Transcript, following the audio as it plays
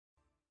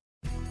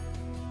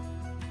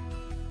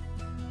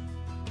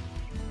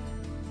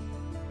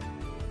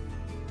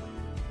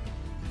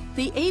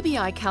The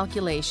ABI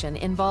calculation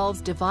involves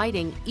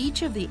dividing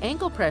each of the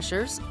ankle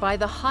pressures by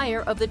the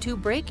higher of the two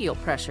brachial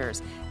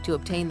pressures to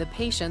obtain the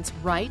patient's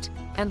right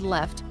and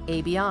left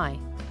ABI.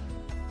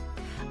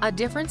 A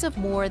difference of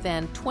more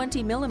than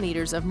 20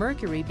 millimeters of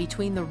mercury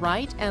between the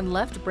right and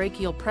left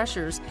brachial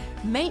pressures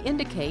may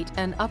indicate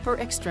an upper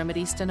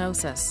extremity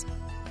stenosis.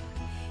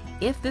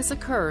 If this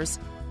occurs,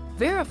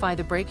 verify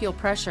the brachial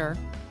pressure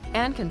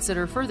and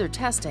consider further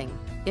testing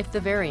if the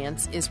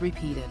variance is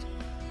repeated.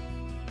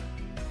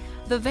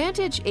 The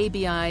Vantage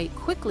ABI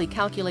quickly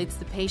calculates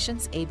the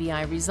patient's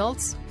ABI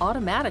results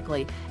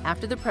automatically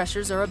after the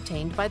pressures are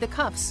obtained by the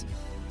cuffs.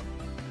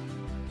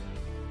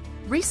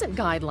 Recent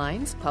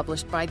guidelines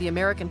published by the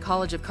American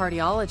College of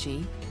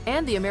Cardiology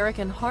and the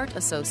American Heart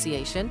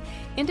Association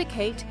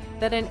indicate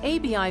that an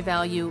ABI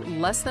value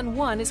less than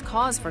 1 is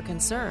cause for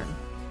concern,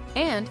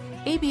 and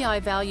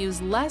ABI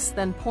values less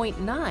than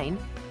 0.9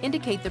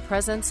 indicate the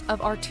presence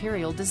of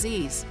arterial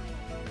disease.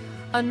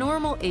 A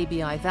normal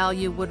ABI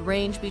value would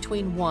range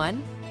between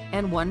 1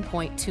 and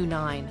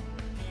 1.29.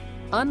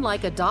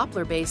 Unlike a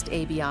Doppler-based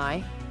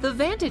ABI, the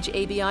Vantage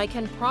ABI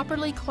can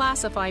properly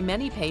classify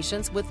many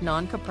patients with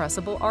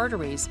non-compressible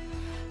arteries.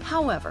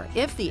 However,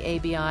 if the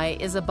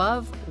ABI is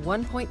above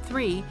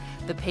 1.3,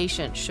 the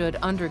patient should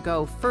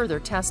undergo further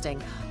testing,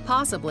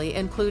 possibly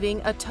including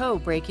a toe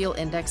brachial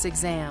index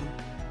exam.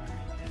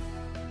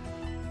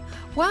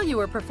 While you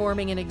are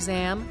performing an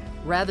exam,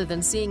 rather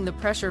than seeing the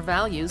pressure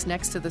values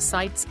next to the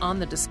sites on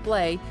the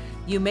display,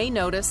 you may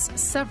notice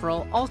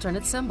several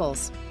alternate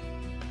symbols.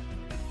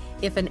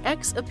 If an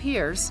X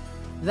appears,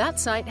 that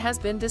site has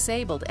been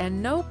disabled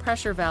and no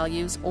pressure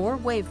values or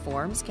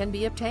waveforms can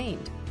be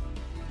obtained.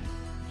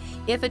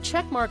 If a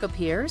check mark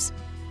appears,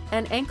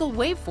 an ankle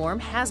waveform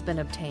has been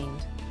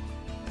obtained.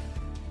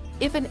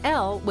 If an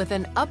L with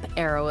an up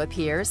arrow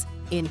appears,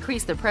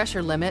 increase the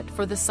pressure limit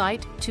for the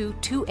site to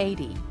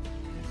 280.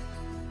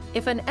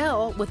 If an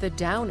L with a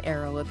down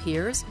arrow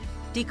appears,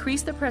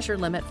 decrease the pressure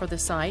limit for the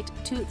site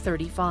to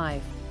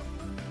 35.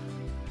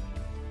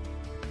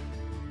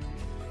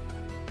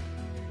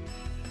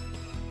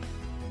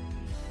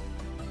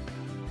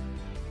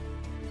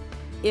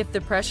 If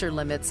the pressure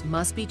limits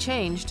must be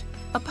changed,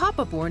 a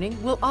pop-up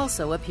warning will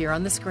also appear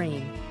on the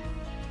screen.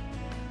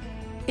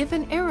 If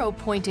an arrow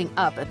pointing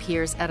up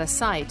appears at a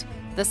site,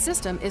 the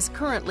system is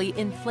currently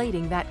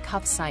inflating that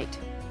cuff site.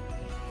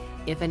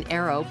 If an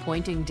arrow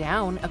pointing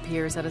down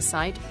appears at a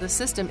site, the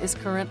system is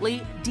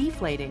currently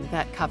deflating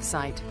that cuff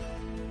site.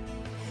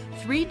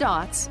 3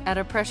 dots at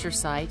a pressure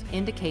site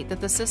indicate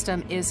that the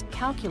system is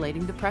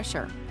calculating the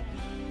pressure.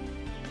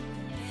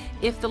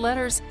 If the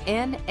letters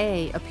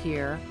NA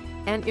appear,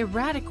 an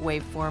erratic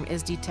waveform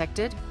is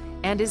detected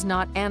and is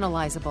not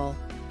analyzable.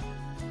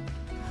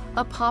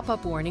 A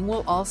pop-up warning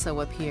will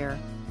also appear.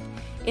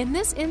 In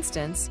this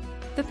instance,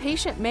 the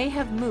patient may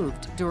have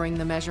moved during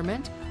the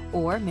measurement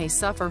or may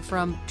suffer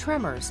from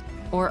tremors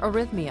or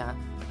arrhythmia.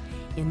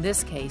 In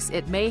this case,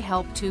 it may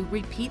help to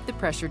repeat the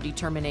pressure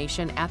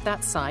determination at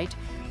that site,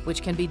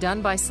 which can be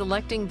done by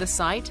selecting the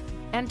site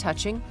and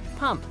touching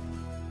pump.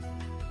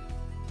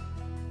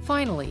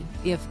 Finally,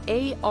 if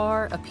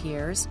AR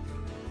appears,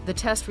 the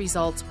test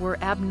results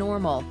were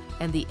abnormal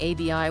and the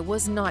ABI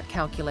was not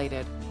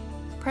calculated.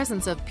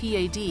 Presence of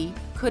P.A.D.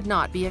 could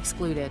not be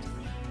excluded.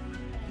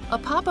 A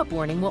pop-up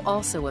warning will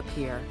also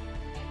appear.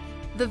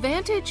 The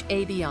Vantage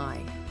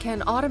ABI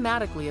can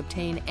automatically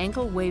obtain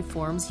ankle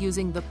waveforms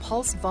using the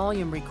pulse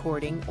volume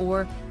recording,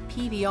 or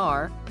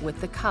PVR, with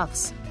the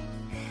cuffs.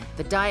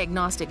 The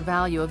diagnostic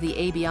value of the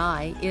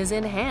ABI is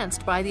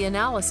enhanced by the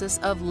analysis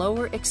of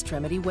lower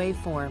extremity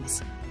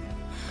waveforms.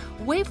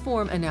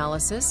 Waveform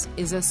analysis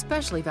is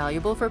especially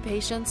valuable for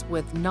patients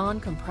with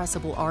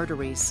non-compressible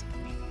arteries.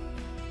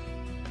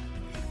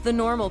 The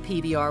normal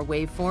PVR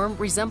waveform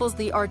resembles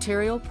the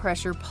arterial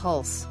pressure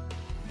pulse.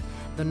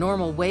 The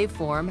normal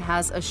waveform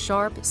has a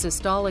sharp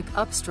systolic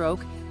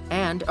upstroke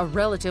and a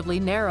relatively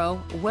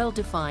narrow,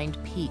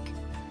 well-defined peak.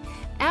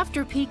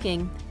 After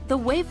peaking, the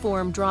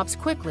waveform drops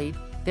quickly.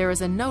 There is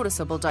a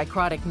noticeable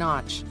dicrotic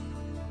notch.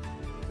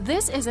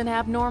 This is an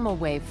abnormal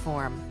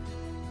waveform.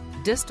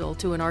 Distal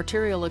to an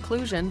arterial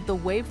occlusion, the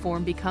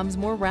waveform becomes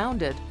more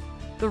rounded.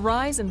 The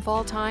rise and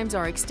fall times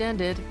are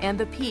extended and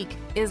the peak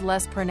is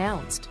less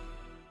pronounced.